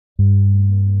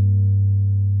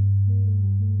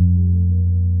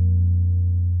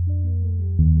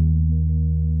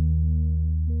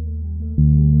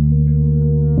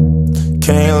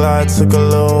lie, it took a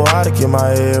little while to get my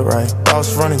head right.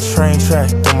 Thoughts running train track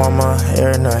through my mind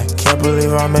every night. Can't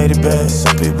believe I made it back,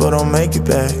 some people don't make it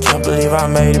back. Can't believe I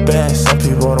made it back, some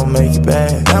people don't make it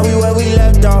back. Now we where we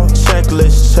left off,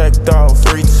 checklist checked off.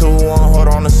 3, 2, 1, hold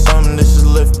on to something, this is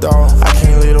lift off. I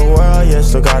can't leave the world, yeah,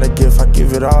 still got a gift, I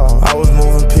give it all. I was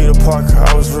moving Peter Parker,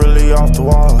 I was really off the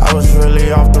wall. I was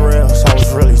really off the rails, I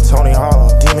was really Tony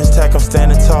Hawk. Demons tack, I'm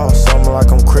standing tall, something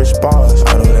like I'm 𝙔𝙤𝙪𝙧.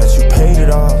 I know that you paid it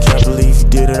all, can't believe you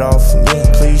did it all for me.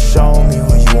 Please show me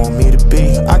where you want me to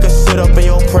be. I can sit up in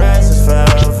your presence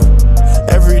forever.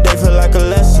 Every day feel like a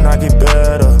lesson, I get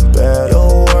better, better.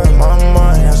 Your word, my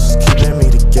mind, that's just keeping me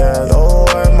together. Your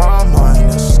word, my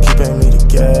mind, that's just keeping me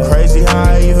together. Crazy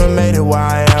how I even made it where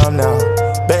I am now.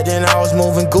 Back then I was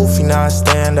moving goofy, now I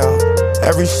stand out.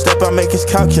 Every step I make is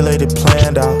calculated,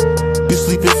 planned out. You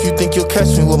sleep if you think you'll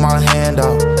catch me with my hand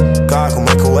out. God gon'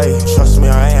 make a way, trust me,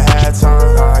 I ain't had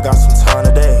time. Now I got some time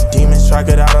today. Demons try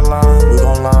get out of line, we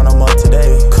gon' line them up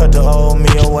today. Cut the old me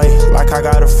away, like I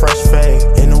got a fresh fade.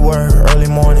 In the word, early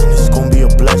morning, it's gon' be a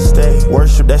blessed day.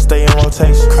 Worship that stay in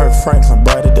rotation, 𝓕𝓮𝓿𝓮𝓻,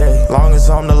 brighter day. Long as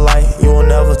I'm the light, you will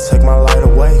never take my light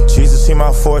away. Jesus, see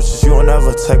my fortress, you will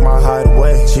never take my hide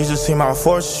away. Jesus, see my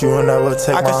fortress, you will never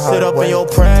take my hide away. I can sit up in your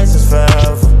presence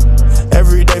forever.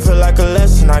 Every day feel like a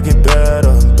lesson, I get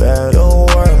better, better. Your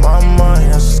word, my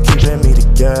mind, that's just keeping me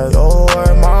together. Your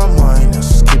word, my mind,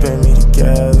 that's just keeping me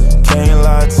together. Can't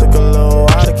lie, it took a little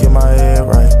while to get my head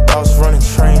right. Thoughts running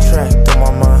train track through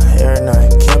my mind every night.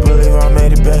 Can't believe I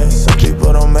made it back, some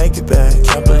people don't make it back.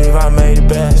 Can't believe I made it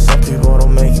back, some people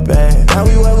don't make it back. Now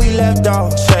we where we left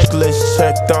off, checklist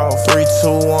checked off. 3,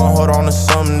 2, 1, hold on to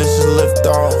something, this is lift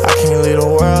off. I can't leave the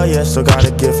world, yeah, still got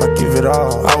a gift, I give it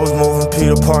all. I was moving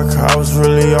Peter Parker, I was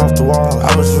really off the wall.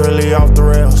 I was really off the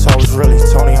rails, I was really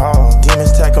Tony Hawk.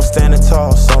 Demons tack, I'm standing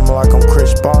tall, something like I'm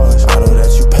𝙔𝙤𝙪𝙧. I know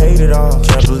that you paid it all,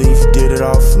 can't believe you did it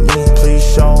all for me. Please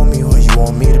show me where you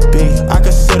want me to be. I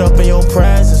can sit up in your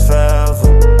presence forever.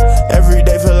 Every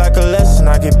day feel like a lesson,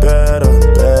 I get better,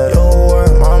 better. Your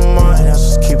word, my mind,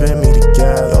 that's just keeping me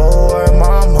together. Your word,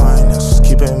 my mind, that's just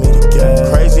keeping me together.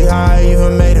 Crazy how I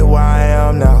even made it where I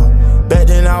am now. Back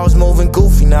then I was moving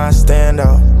goofy, now I stand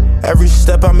out. Every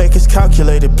step I make is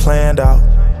calculated, planned out.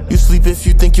 You sleep if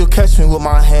you think you'll catch me with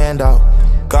my hand out.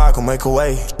 God gon' make a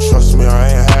way, trust me, I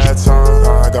ain't had time.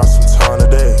 Now I got some time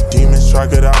today. Demons try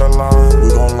get out of line, we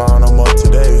gon' line them up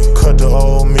today. Cut the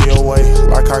old me away,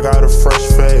 like I got a fresh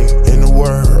fade. In the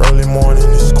word, early morning,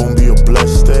 it's gon' be a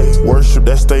blessed day. Worship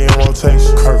that stay in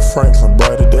rotation, 𝓕𝓮𝓿𝓮𝓻,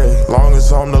 brighter day. Long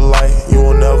as I'm the light, you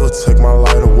will never take my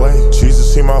light away.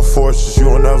 Jesus, see my fortress, you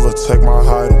will never take my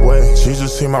hide away.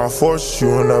 Jesus, see my fortress, you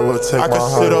will never take my hide away.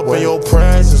 I can sit up in your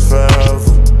presence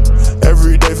forever.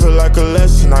 Every day feel like a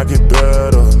lesson, I get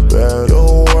better, better.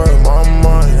 Your word, my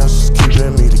mind, that's just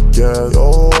keeping me together.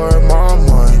 Your word, my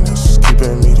mind, that's just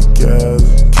keeping me together.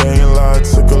 Can't lie, it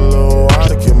took a little while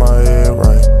to get my head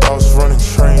right. Thoughts running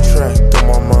train track through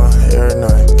my mind every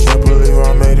night. Can't believe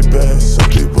I made it back, some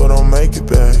people don't make it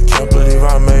back. Can't believe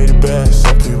I made it back,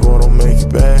 some people don't make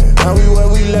it back. Now we where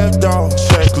we left off,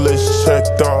 checklist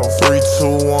checked off. 3,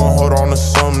 2, 1, hold on to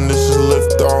something, this is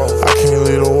lift off. I can't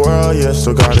leave the world, yeah,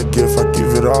 still got a gift, I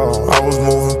give it all. I was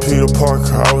moving Peter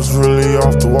Parker, I was really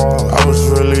off the wall. I was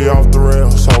really off the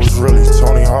rails, I was really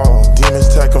Tony Hawk.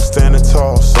 Demons tack, I'm standing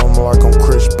tall, something like I'm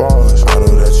𝙔𝙤𝙪𝙧. I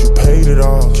know that you paid it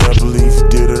all, can't believe you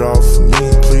did it all for me.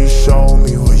 Please show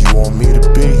me where you want me to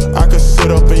be. I can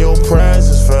sit up in your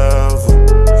presence forever.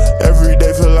 Every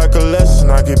day feel like a lesson,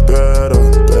 I get better,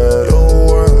 better. Your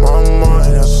word, my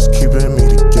mind, that's just keeping me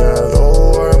together.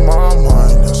 Your word, my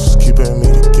mind, that's just keeping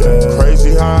me together.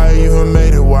 Crazy how I even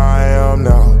made it where I am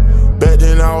now. Back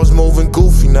then I was moving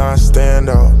goofy, now I stand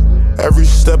out. Every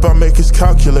step I make is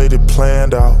calculated,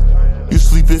 planned out. You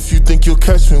sleep if you think you'll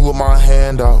catch me with my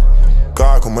hand out.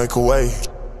 God gon' make a way.